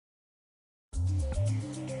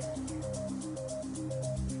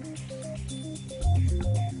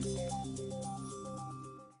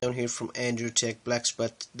Down here from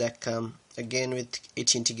AndrewTechBlackspot.com again with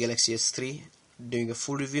AT&T Galaxy S3, doing a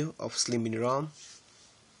full review of Slim Bin ROM.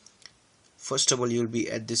 First of all, you'll be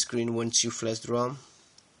at this screen once you flash the ROM.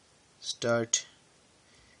 Start.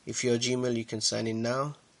 If you have Gmail, you can sign in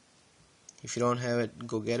now. If you don't have it,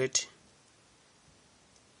 go get it.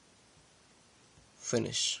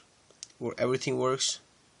 Finish. Where everything works,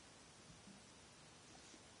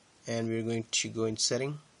 and we're going to go in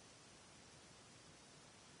setting.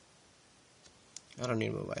 I don't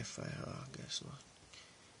need my Wi-Fi, I guess not.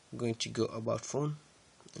 I'm going to go about phone,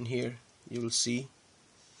 and here you will see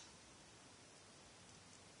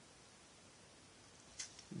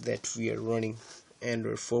that we are running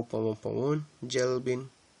Android 4.1.1 Jelly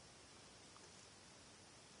Bean.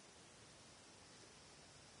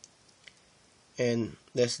 And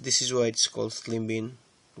this is why it's called Slim Bin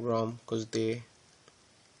ROM, because they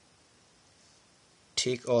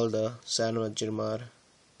take all the Sanwa Jirmar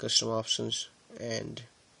custom options and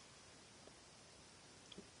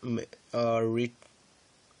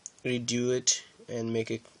redo it and make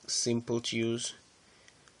it simple to use.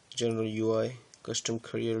 General UI, custom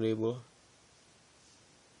career label,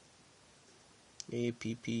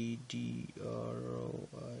 APPDROID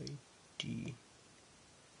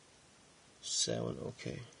 7.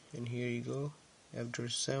 Okay, and here you go, after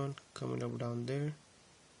 7 coming up down there.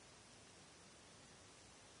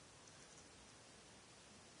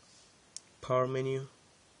 Power menu,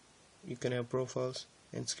 you can have profiles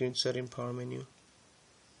and screenshot in power menu.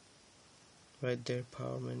 Right there,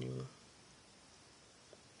 power menu.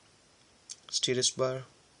 Status bar,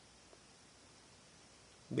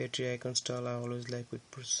 battery icon style I always like with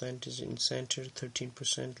percentage in center,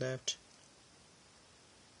 13% left.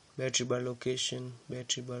 Battery bar location,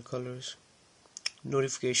 battery bar colors,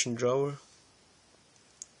 notification drawer.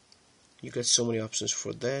 You got so many options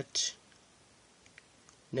for that.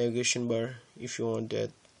 Navigation bar, if you want that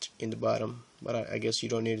in the bottom, but I guess you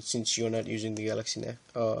don't need it since you're not using the Galaxy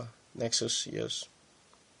Nexus. Yes.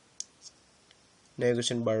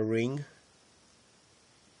 Navigation bar ring.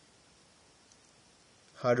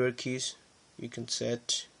 Hardware keys you can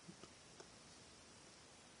set.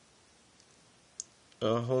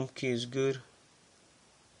 Home key is good.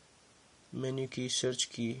 Menu key, search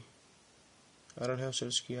key. I don't have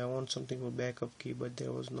search key. I want something for backup key, but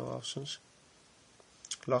there was no options.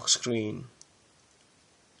 Lock screen.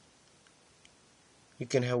 You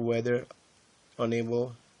can have weather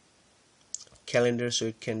enable. Calendar so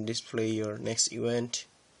it can display your next event.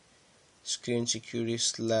 Screen security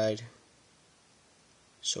slide.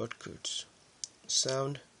 Shortcuts.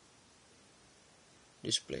 Sound.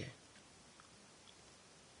 Display.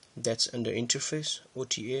 That's under interface,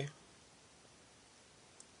 OTA.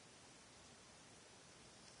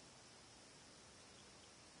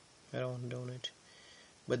 I don't donate.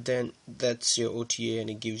 But then that's your OTA and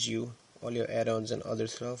it gives you all your add-ons and other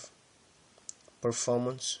stuff.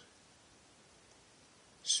 Performance.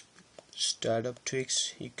 Startup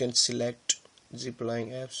tweaks. You can select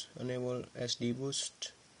zipline apps, enable SD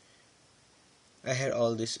boost. I had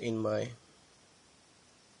all this in my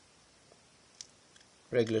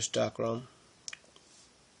regular stock ROM.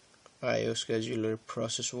 IO scheduler,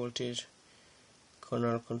 process voltage,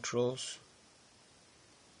 kernel controls.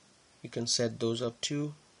 You can set those up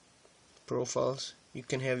too. Profiles, you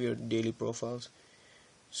can have your daily profiles,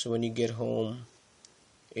 so when you get home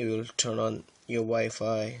it will turn on your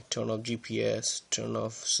Wi-Fi, turn off GPS, turn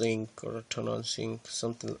off sync, or turn on sync,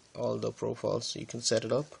 something. All the profiles you can set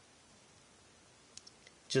it up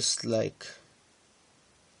just like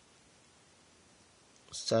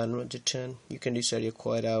Sanwa to 10. You can decide your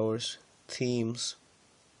quiet hours, themes,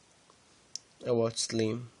 about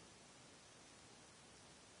Slim.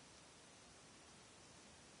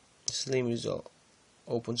 Slim is an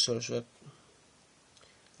open source web.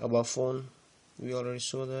 About phone, we already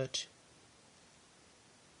saw that.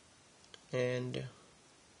 And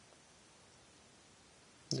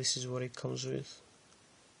this is what it comes with.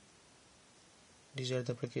 These are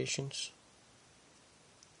the applications.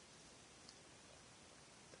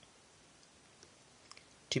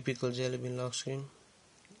 Typical Jelly Bean lock screen.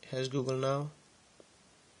 Has Google Now.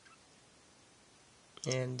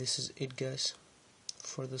 And this is it, guys,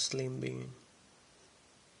 for the Slim Bin.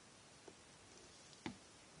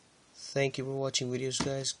 Thank you for watching videos,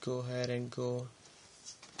 guys. Go ahead and go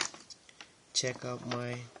check out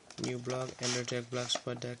my new blog,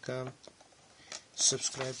 AndrewTechBlackspot.com.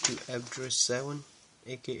 Subscribe to Abdurrahman7,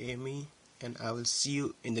 aka me, and I will see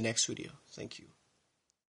you in the next video. Thank you.